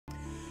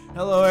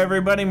Hello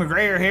everybody,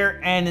 MacGhriogair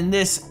here, and in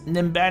this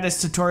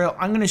Nimbatus tutorial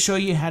I'm going to show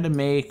you how to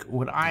make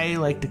what I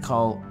like to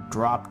call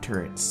drop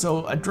turrets.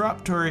 So a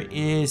drop turret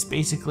is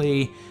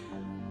basically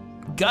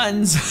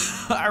guns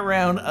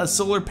around a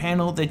solar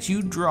panel that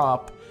you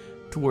drop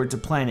towards a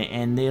planet,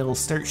 and they'll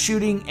start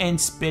shooting and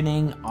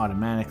spinning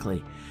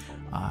automatically.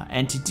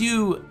 And to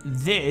do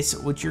this,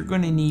 what you're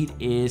going to need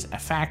is a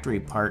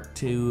factory part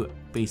to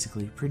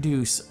basically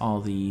produce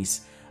all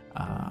these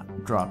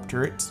drop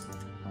turrets.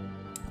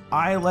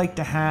 I like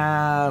to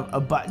have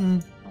a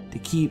button to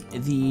keep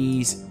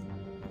these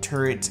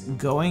turrets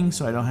going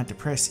so I don't have to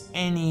press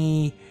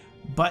any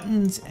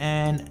buttons,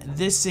 and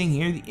this thing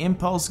here, the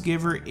impulse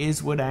giver,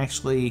 is what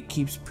actually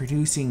keeps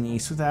producing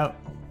these without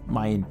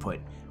my input,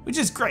 which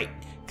is great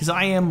because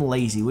I am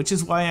lazy, which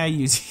is why I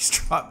use these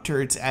drop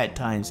turrets at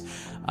times.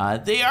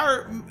 They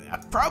are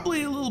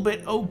probably a little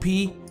bit OP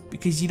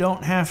because you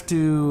don't have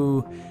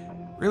to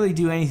really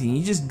do anything.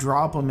 You just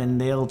drop them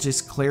and they'll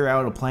just clear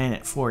out a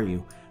planet for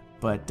you.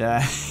 But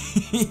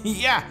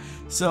yeah,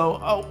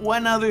 so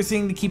one other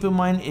thing to keep in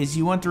mind is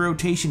you want the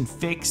rotation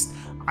fixed.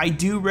 I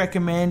do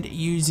recommend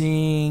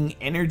using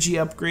energy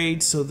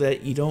upgrades so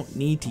that you don't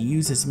need to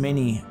use as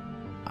many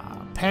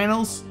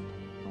panels.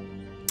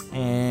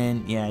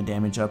 And yeah,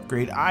 damage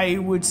upgrade. I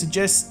would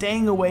suggest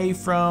staying away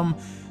from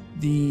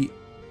the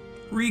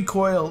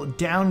recoil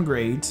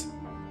downgrades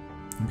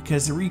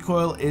because the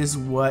recoil is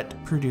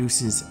what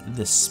produces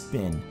the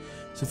spin.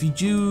 So if you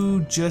do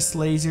just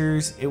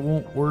lasers, it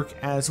won't work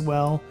as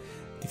well.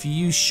 If you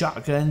use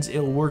shotguns,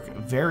 it'll work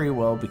very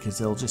well because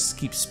they'll just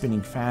keep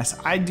spinning fast.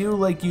 I do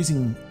like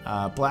using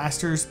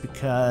blasters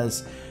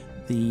because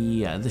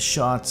the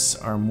shots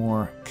are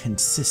more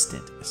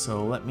consistent.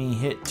 So let me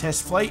hit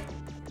test flight,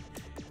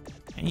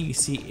 and you can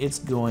see it's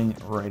going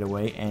right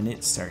away and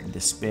it's starting to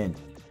spin.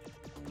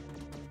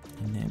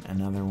 And then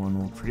another one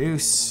will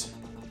produce.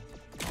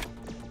 There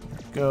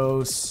it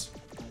goes.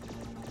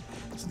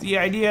 The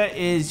idea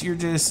is you're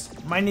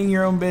just minding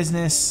your own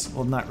business.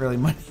 Well, not really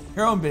minding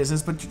your own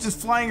business, but you're just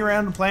flying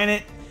around the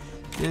planet,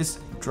 just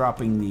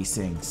dropping these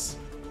things.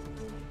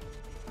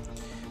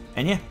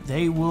 And yeah,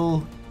 they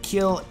will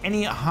kill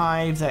any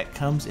hive that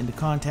comes into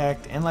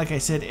contact. And like I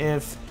said,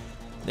 if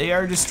they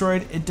are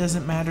destroyed, it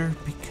doesn't matter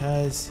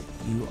because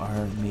you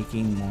are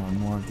making more and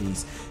more of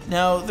these.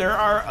 Now, there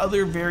are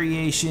other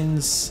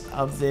variations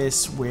of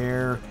this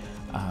where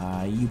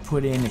you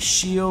put in a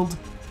shield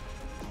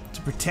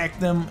to protect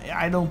them.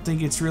 I don't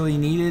think it's really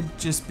needed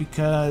just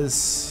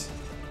because,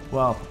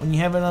 well, when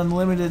you have an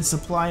unlimited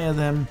supply of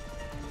them,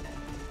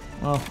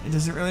 well, it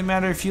doesn't really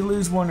matter if you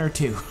lose one or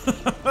two.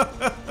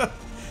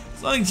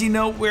 As long as you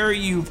know where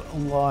you've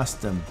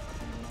lost them.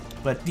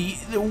 But the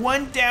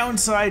one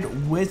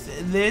downside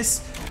with this,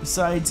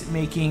 besides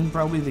making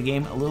probably the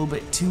game a little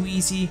bit too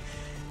easy,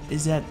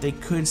 is that they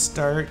could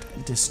start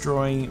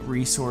destroying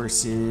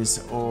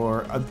resources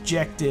or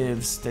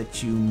objectives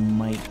that you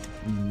might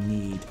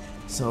need.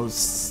 So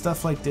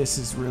stuff like this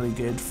is really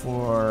good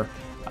for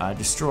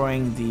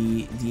destroying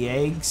the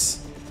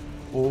eggs,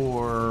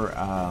 or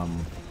I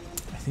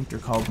think they're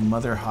called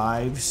mother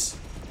hives.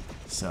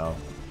 So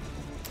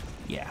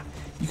yeah,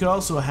 you could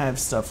also have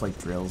stuff like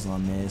drills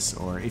on this,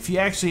 or if you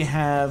actually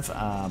have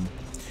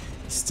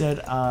instead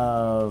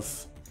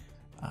of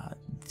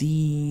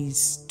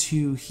these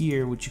two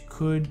here, what you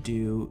could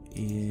do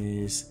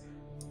is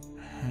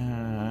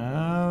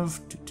have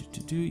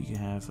you can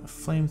have a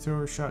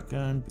flamethrower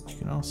shotgun, but you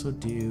can also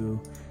do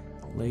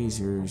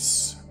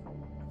lasers.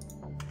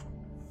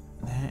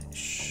 That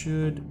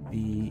should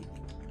be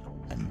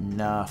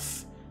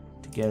enough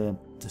to get them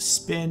to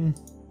spin,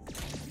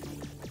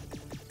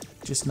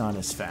 just not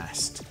as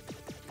fast.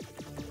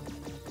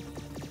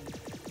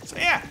 So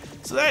yeah,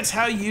 so that's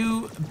how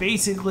you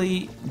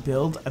basically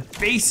build a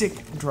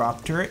basic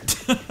drop turret.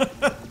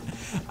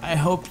 I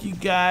hope you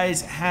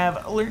guys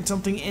have learned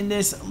something in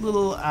this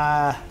little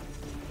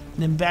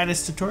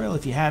Nimbatus tutorial.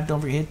 If you have,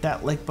 don't forget to hit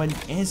that like button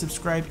and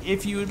subscribe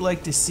if you would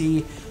like to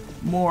see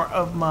more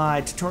of my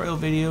tutorial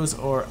videos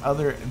or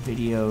other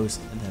videos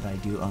that I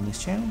do on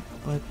this channel.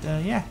 But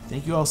yeah,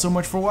 thank you all so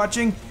much for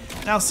watching,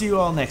 and I'll see you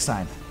all next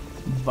time.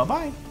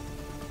 Bye-bye.